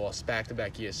Army lost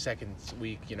back-to-back years, second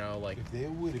week. You know, like If they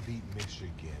would have beat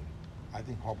Michigan, I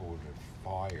think Harbaugh would have been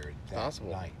fired that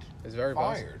Possible. night. it's very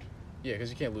possible. Fired. Yeah,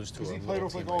 because you can't lose to a Because he little played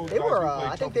off team like all like the They guys were, who I played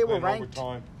think tough they and were played ranked.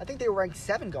 overtime. I think they were ranked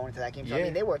 7 going into that game. So, I Yeah.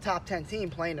 mean, they were a top 10 team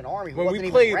playing in Army. Who When wasn't we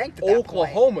even played ranked at that point.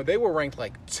 Oklahoma, they were ranked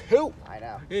like 2. I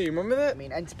know. Yeah, you remember that? I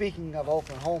mean, and speaking of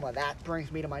Oklahoma, that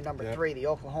brings me to my number Yep. 3, the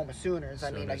Oklahoma Sooners. I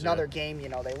mean, Sooners, another yeah. game, you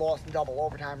know, they lost in double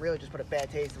overtime. Really just put a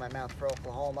bad taste in my mouth for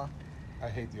Oklahoma. I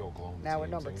hate the Oklahoma Now at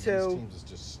teams. number I mean, 2. These teams is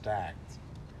just stacked.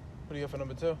 What do you got for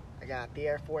number 2? I got the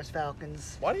Air Force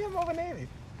Falcons. Why do you have over Navy?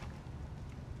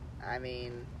 I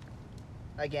mean,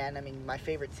 again, my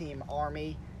favorite team,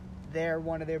 Army. They're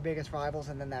one of their biggest rivals,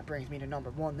 and then that brings me to number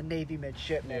 1, the Navy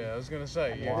Midshipmen. Yeah, I was gonna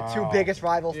say. They're Yeah, the 2 Wow. biggest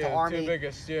rivals yeah to Army. 2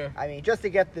 biggest. Yeah. I mean, just to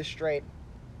get this straight,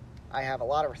 I have a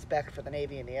lot of respect for the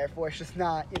Navy and the Air Force. Just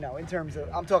not, you know, in terms of,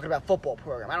 I'm talking about football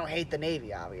program. I don't hate the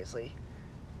Navy, obviously.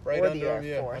 Right Or the under Air them,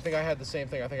 yeah. Force. I think I had the same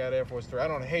thing. I think I had Air Force 3. I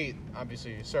don't hate,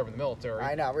 obviously, serving the military.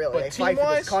 I know, really. But They fight for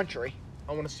team-wise, this country.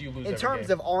 I want to see you lose In every terms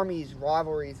game. of Army's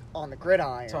rivalries on the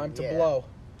gridiron. Time to yeah. blow.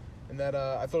 And that,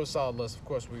 I thought it was a solid list. Of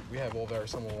course, we have all very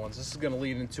similar ones. This is going to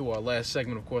lead into our last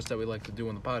segment, of course, that we like to do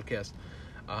on the podcast,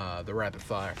 the rapid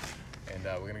fire. And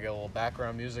we're going to get a little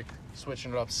background music,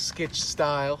 switching it up, sketch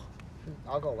style.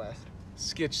 I'll go last.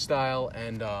 Sketch style,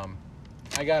 and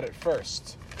I got it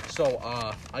first. So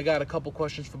I got a couple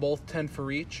questions for both, 10 for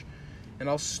each. And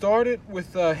I'll start it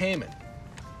with Heyman.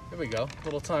 There we go. A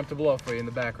little time to blow for you in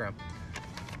the background.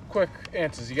 Quick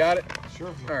answers. You got it?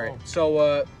 Sure. All right.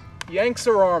 So, Yanks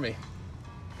or Army?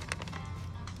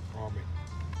 Army.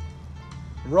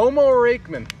 Romo or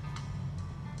Aikman?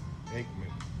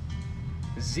 Aikman.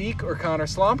 Zeke or Connor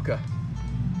Slomka?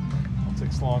 I'll take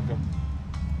Slonka.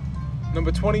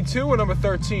 Number 22 or number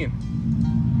 13?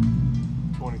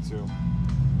 22.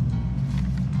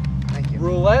 Thank you.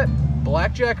 Roulette,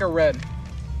 blackjack or red?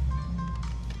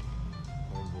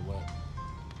 Playing roulette.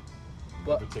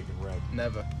 What? Never taken red.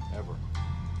 Never. Ever.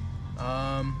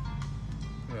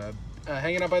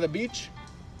 Hanging out by the beach?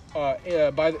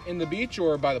 In the beach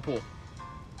or by the pool?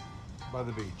 By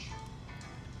the beach.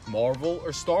 Marvel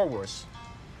or Star Wars?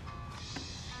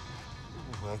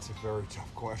 Ooh, that's a very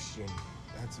tough question.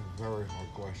 That's a very hard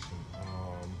question.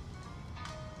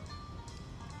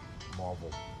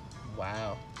 Marvel.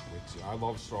 Wow. Which I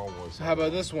love Star Wars. So how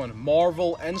about this one?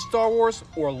 Marvel and Star Wars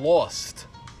or Lost?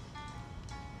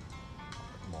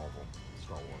 Marvel.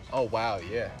 Star Wars. Oh, wow,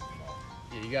 yeah.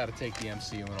 No. Yeah, you got to take the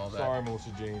MCU and all that. Sorry, Melissa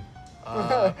Jean.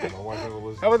 Uh, My wife never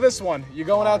listens. how about this one? You're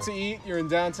going out to eat, you're in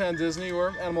downtown Disney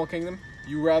or Animal Kingdom.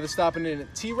 You rather stop in a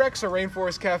T-Rex or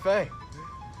Rainforest Cafe?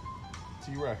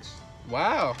 T-Rex.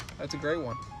 Wow, that's a great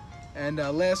one. And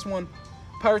last one,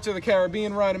 Pirates of the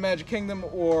Caribbean ride in Magic Kingdom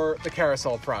or the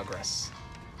Carousel of Progress?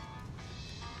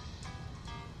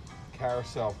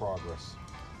 Carousel Progress.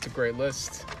 It's a great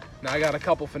list. Now I got a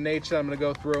couple for Nate that I'm going to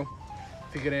go through.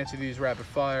 If you could answer these rapid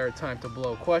fire, time to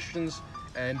blow questions.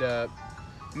 And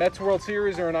Mets World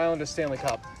Series or an Islanders Stanley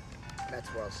Cup?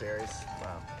 Mets World Series.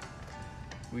 Wow.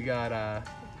 We got,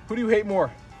 who do you hate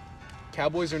more?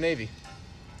 Cowboys or Navy?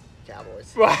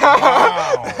 Cowboys. Wow.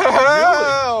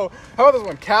 How about this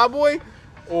one? Cowboy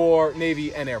or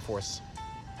Navy and Air Force?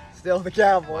 Still the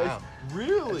Cowboys. Wow.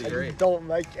 Really? That's great. Don't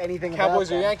like anything Cowboys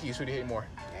about or them. Yankees? Who do you hate more?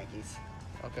 Yankees.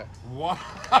 Okay. Wow.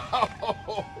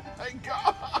 Oh my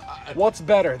God. What's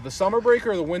better, the summer break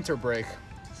or the winter break?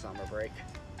 Summer break.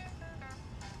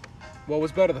 What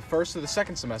was better, the first or the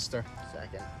second semester?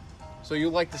 Second. So you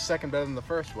like the second better than the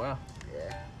first? Wow.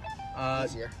 Yeah.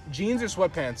 Easier. Jeans or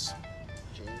sweatpants?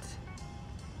 Jeans.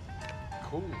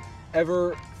 Cool.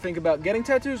 Ever think about getting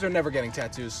tattoos or never getting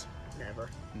tattoos? Never.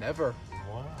 Never.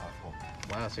 Wow.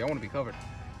 Wow, see, I want to be covered.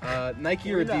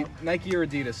 Nike or We know. Nike or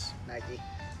Adidas? Nike.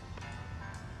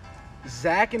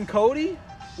 Zach and Cody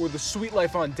or the Sweet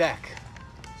Life on Deck?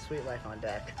 Sweet Life on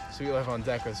Deck. Sweet Life on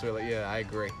Deck or Sweet Life, yeah, I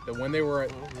agree. That when they were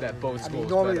at that both I schools. mean,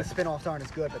 normally the better. spin-offs aren't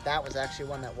as good, but that was actually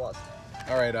one that was.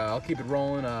 All right, I'll keep it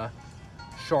rolling.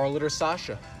 Charlotte or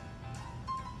Sasha?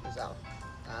 Was out.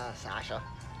 Sasha.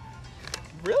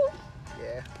 Really?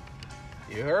 Yeah.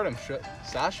 You heard him,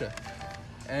 Sasha.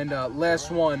 And last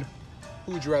one,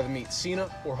 who would you rather meet, Cena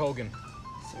or Hogan?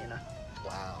 Cena.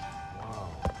 Wow. Wow.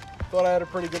 Thought I had a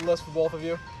pretty good list for both of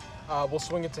you. We'll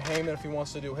swing it to Heyman if he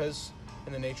wants to do his,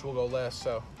 and then H will go last.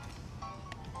 So,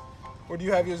 or do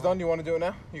you have yours done? Do you want to do it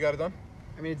now? You got it done?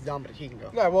 I mean, it's done, but he can go.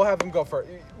 No, we'll have him go first.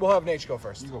 We'll have Nate go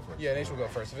first. You go first. Yeah, Nate will go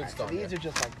first if it's So done. these yeah. are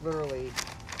just like literally,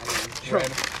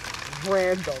 Random.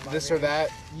 random. I This mean. or that.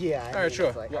 Yeah. I All mean, right, sure.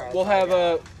 it's like, all right, We'll fine, have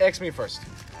yeah. X me first,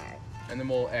 Alright. and then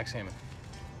we'll X Heyman.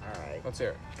 Alright. Let's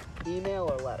hear Email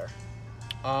or letter?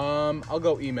 it. I'll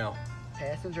go email.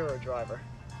 Passenger or driver?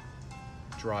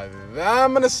 Drive.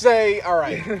 I'm gonna say, all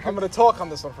right. I'm gonna talk on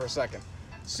this one for a second.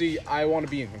 See, I want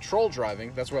to be in control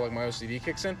driving. That's where like my OCD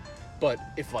kicks in. But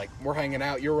if like we're hanging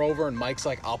out, you're over, and Mike's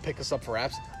like, I'll pick us up for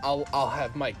apps. I'll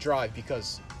have Mike drive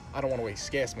because I don't want to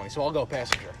waste gas money. So I'll go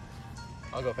passenger.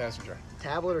 I'll go passenger.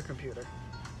 Tablet or computer?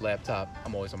 Laptop.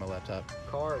 I'm always on my laptop.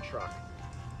 Car or truck?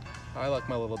 I like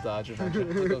my little Dodge Avenger.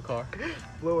 I'll go car.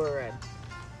 Blue or red?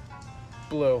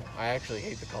 Blue. I actually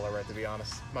hate the color red, to be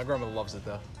honest. My grandmother loves it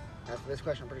though. That's this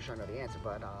question. I'm pretty sure I know the answer,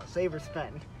 but save or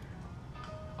spend?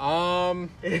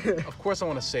 Of course I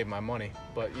want to save my money,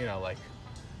 but you know, like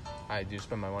I do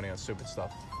spend my money on stupid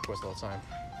stuff, of course, all the time.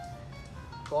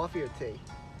 Coffee or tea?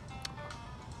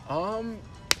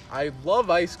 I love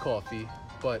iced coffee,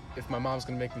 but if my mom's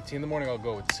gonna make me tea in the morning, I'll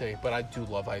go with tea. But I do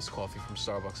love iced coffee from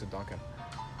Starbucks and Dunkin'.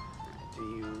 Do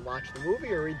you watch the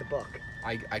movie or read the book?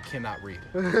 I cannot read.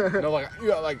 No, like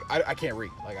I can't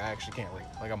read. Like I actually can't read.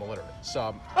 Like I'm illiterate.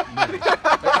 So movies. Like,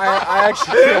 I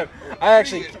actually can't.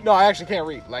 I actually can't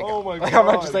read. Like Oh my like, God. I'm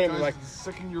not just saying Guys, like.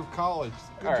 sick in your college.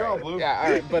 Good All job, right, Lou. yeah,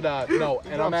 all right, but no,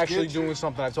 Good and I'm job, actually Skitch. doing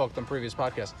something I've talked on previous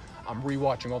podcasts. I'm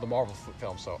rewatching all the Marvel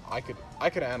films, so I could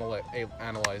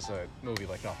analyze a movie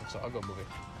like nothing. So I'll go movie.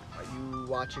 Are you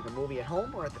watching a movie at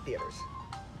home or at the theaters?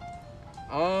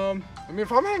 I mean, if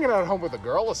I'm hanging out at home with a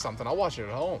girl or something, I'll watch it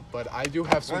at home. But I do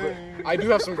have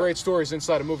some great stories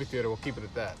inside a movie theater. We'll keep it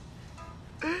at that.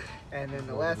 And then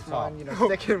the Over last the top. one, you know,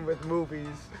 sticking with movies,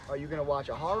 are you gonna watch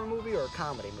a horror movie or a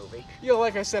comedy movie? Yeah,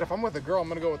 like I said, if I'm with a girl, I'm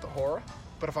gonna go with the horror.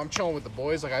 But if I'm chilling with the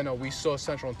boys, like I know we saw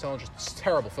Central Intelligence. It's a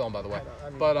terrible film, by the way. I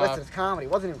mean, But listen, it's comedy.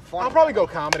 It wasn't even fun. I'll probably go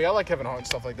comedy. I like Kevin Hart and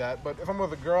stuff like that. But if I'm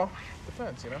with a girl,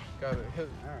 depends, you know. Got a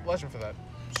right. legend for that.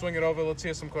 Swing it over. Let's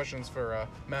hear some questions for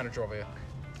manager over here.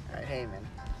 All right, hey man.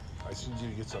 I just need you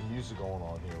to get some music going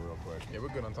on here real quick. Yeah, we're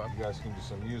good on time. You guys can do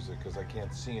some music because I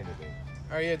can't see anything.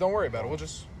 All right, yeah, don't worry about it. We'll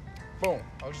just, boom.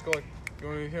 I'll just go like, you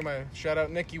want to hear my shout out,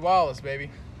 Nikki Wallace,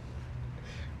 baby?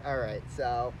 All right,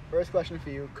 so first question for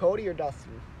you: Cody or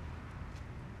Dustin?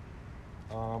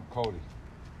 Cody.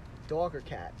 Dog or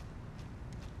cat?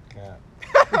 Cat.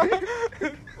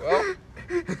 Well,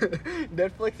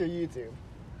 Netflix or YouTube?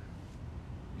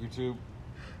 YouTube.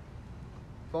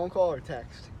 Phone call or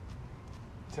text?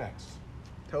 Text.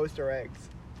 Toast or eggs?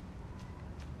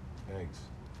 Eggs.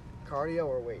 Cardio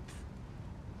or weights?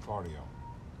 Cardio.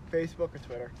 Facebook or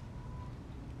Twitter?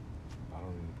 I don't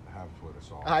even have Twitter,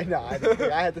 so I know.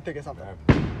 I had to think of something.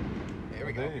 here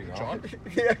we go. There you go. John?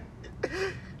 Yeah.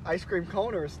 Ice cream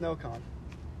cone or a snow cone?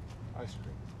 Ice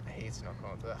cream. I hate snow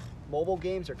cones. Ugh. Mobile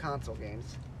games or console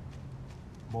games?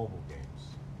 Mobile games.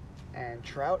 And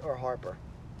Trout or Harper?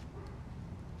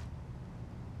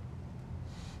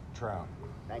 Trout.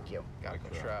 Thank you. Gotta go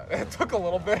Trout. Trout. It took a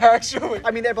little bit, actually.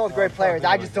 I mean, they're both great players.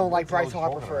 I just don't like Bryce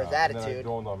Harper for his And then it attitude.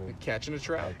 dawned on me. Catching a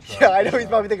trout. Yeah, I know he's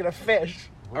probably thinking of fish.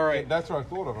 All right. That's what I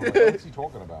thought of. I'm like, what's he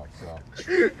talking about? So,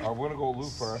 we're gonna go with Lou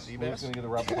first. Sea Lou's bass? gonna get the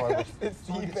rapid fire. It's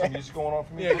Can we sea get some bass. music going on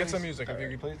for me? Yeah, please? get some music if you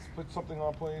could. Please put something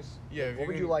on, please. Yeah, if What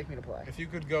would can- you like me to play? If you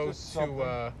could go Just to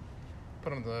something.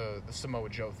 Put on the Samoa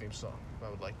Joe theme song. I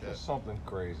would like that. Just something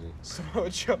crazy. Samoa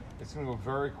Joe. It's gonna go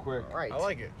very quick. All right. I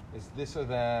like it. It's this or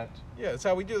that. Yeah, that's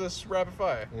how we do this rapid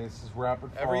fire. This is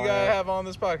rapid fire. Every guy I have on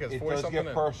this podcast, It 40 does something get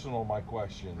in. personal, my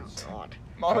questions. God.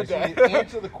 Mom and So Dad. you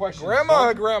answer the questions.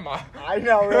 Grandma, grandma. I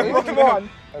know, right? Come on.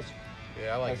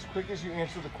 Yeah, I like As it. quick as you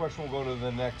answer the question, we'll go to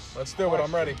the next. Let's do it. I'm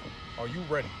question. ready. Are you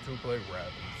ready to play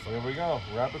rapid fire? Here we go.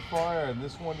 Rapid fire, and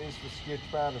this one is for Skitch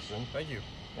Patterson, Thank you.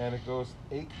 and it goes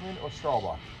Aikman or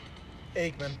Staubach.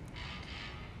 Aikman.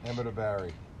 Emmett or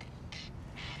Barry.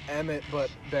 Emmett, but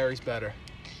Barry's better.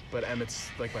 But Emmett's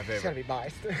like my It's gotta favorite. be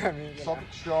biased. I mean, you know.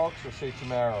 Suffolk Sharks or St.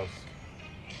 Maros.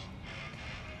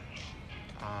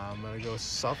 I'm gonna go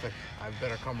Suffolk. I have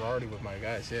better camaraderie with my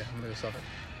guys. Yeah, I'm gonna go Suffolk.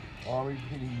 Army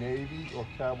beating Navy or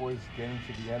Cowboys getting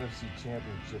to the NFC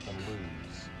Championship and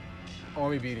lose.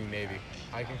 Army beating Navy.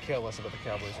 I can care less about the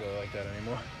Cowboys really like that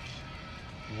anymore.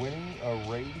 Winning a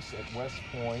race at West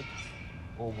Point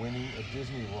or winning a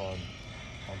Disney run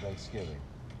on Thanksgiving.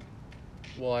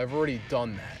 Well, I've already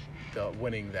done that,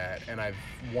 winning that, and I've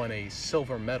won a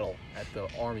silver medal at the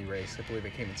Army race. I believe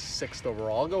it came in 6th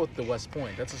overall. I'll go with the West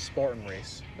Point. That's a Spartan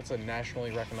race. That's a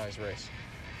nationally recognized race.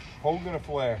 Hogan or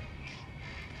Flair.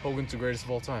 Hogan's the greatest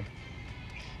of all time.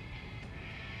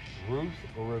 Ruth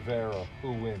or Rivera,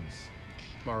 who wins?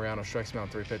 Mariano strikes me on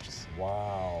 3 pitches.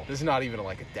 Wow. There's not even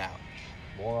like a doubt.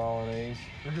 Long Island A's,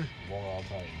 Long Island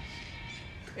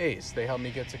Titans. A's, they helped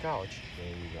me get to college. There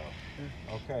you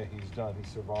go. Okay, he's done. He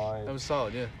survived. That was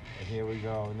solid, yeah. And here we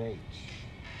go, Nate.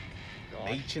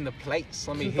 H in the place.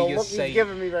 Let me The hear you look say. he's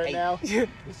giving me right H. now.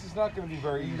 This is not going to be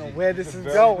very easy. know where These this are is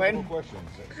very going. difficult questions.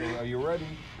 So are you ready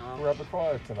for rapid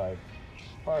fire tonight?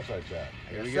 Fireside chat.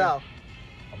 I Here we guess go.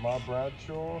 so. Ahmad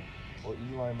Bradshaw or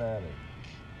Eli Manning?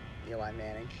 Eli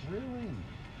Manning. Really?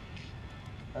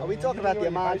 Are we talking about the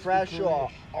Ahmad Bradshaw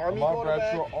Army Ahmad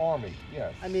quarterback? Bradshaw Army,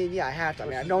 yes. I mean, yeah, I have to. I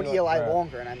mean, I've Versus known Eli Eli Brad.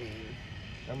 longer, and I mean,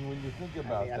 When you think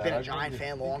about mean, I've that, been a I Giant think you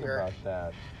fan think longer. about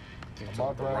that. Think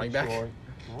Ahmad the running back. Bradshaw,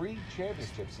 3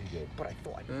 championships he did. but I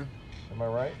thought. Am I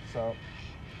right? So,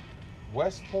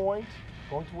 West Point,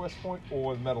 going to West Point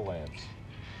or the Meadowlands?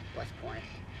 West Point.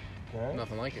 Okay.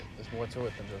 Nothing like it. There's more to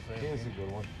it than just that. Here's a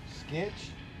good one. Skitch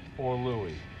or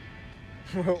Louie?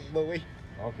 Louis.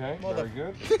 Okay, Mother-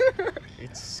 very good.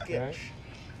 It's sketch.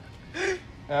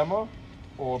 Emma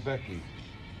or Becky?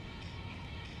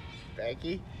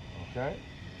 Becky. Okay.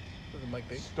 Doesn't Mike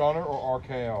be? Stunner or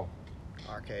RKO?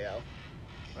 RKO.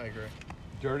 I agree.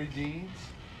 Dirty Deeds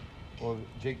or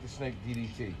Jake the Snake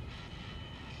DDT?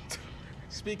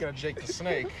 Speaking of Jake the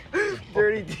Snake,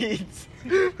 Dirty deeds.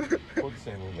 Both the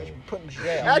same name. put in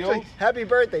jail. Actually, Yield? happy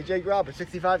birthday, Jake Roberts,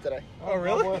 65 today. Oh,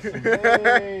 really? God bless him.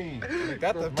 Hey. Make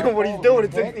that the, Doing what he's doing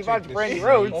at We met 65 to Jake Brandy the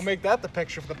Rhodes. Snake. we'll make that the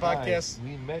picture for the podcast. Guys,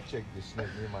 we met Jake the Snake,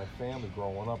 me and my family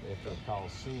growing up after the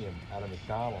Coliseum at a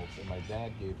McDonald's, and my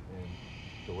dad gave him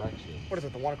directions. What is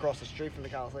it, the one across the street from the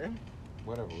Coliseum?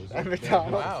 Whatever it was. At It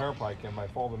McDonald's. was Wow. Turnpike, and my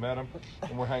father met him,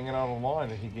 and we're hanging out online,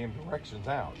 and he gave directions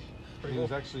out. Pretty He was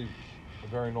cool. actually a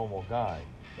very normal guy.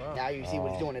 Wow. Now you see what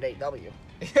he's doing at 8W.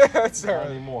 Yeah, that's all Not right.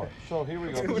 anymore. So here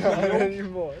we go. Not Shield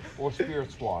anymore. or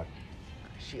Spirit Squad?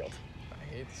 Shield.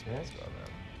 I hate the Spurs Yeah.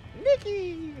 man.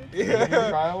 Nicky! New York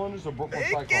Islanders or Brooklyn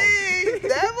Cyclones?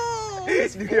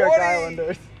 Devils! New York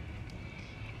Islanders.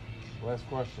 Last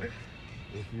question.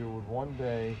 If you would one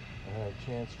day have a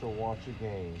chance to watch a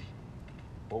game,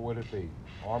 what would it be?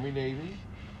 Army, Navy,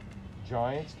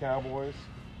 Giants, Cowboys,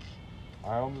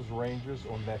 Islanders, Rangers,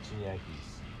 or Mets and Yankees?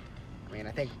 I mean,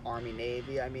 I think Army,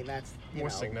 Navy, I mean, that's, you More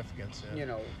know, significance, yeah. you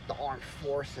know, the armed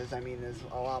forces. I mean, there's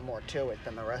a lot more to it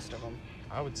than the rest of them.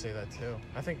 I would say that too.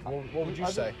 I think, what would you I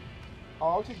say? think-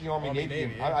 I'll take the Army, Army, Navy. Navy,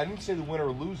 game. yeah. I didn't say the winner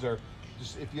or loser.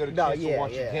 Just if you had a No, chance to yeah,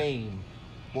 watch yeah. a game,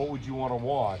 what would you want to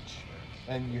watch?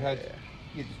 And you had, Yeah.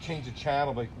 you had to change the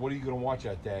channel. Like, what are you going to watch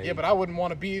that day? Yeah, but I wouldn't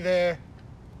want to be there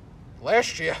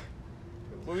last year.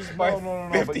 Lose by No.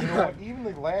 50. But you know what? Even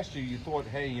like last year, you thought,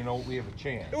 hey, you know, we have a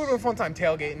chance. It would have been a fun time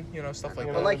tailgating, stuff like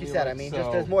You But that. like you said, I like, mean, so-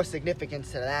 just there's more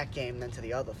significance to that game than to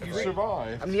the other You three.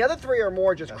 survived. I mean, the other three are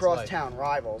more just That's crosstown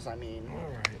rivals. I mean, All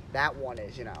right. that one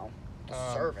is, you know,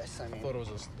 service. I I mean, thought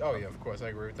it was oh yeah, of course, I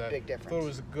agree with that. Big I difference. thought it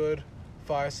was a good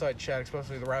fireside chat,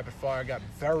 especially the rapid fire got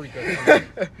very good.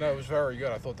 tonight. No, it was very good.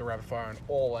 I thought the rapid fire on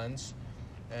all ends,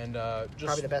 and just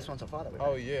probably the best one so far that we've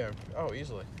Oh had. yeah,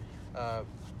 easily.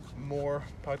 More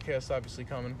podcasts obviously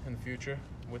coming in the future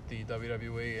with the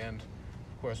WWE, and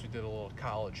of course we did a little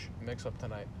college mix-up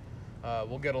tonight.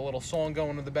 We'll get a little song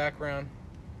going in the background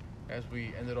as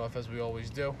we end it off as we always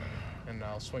do, and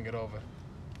I'll swing it over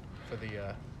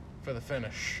for the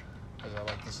finish, as I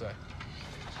like to say.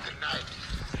 Good night.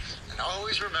 And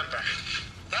always remember,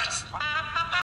 that's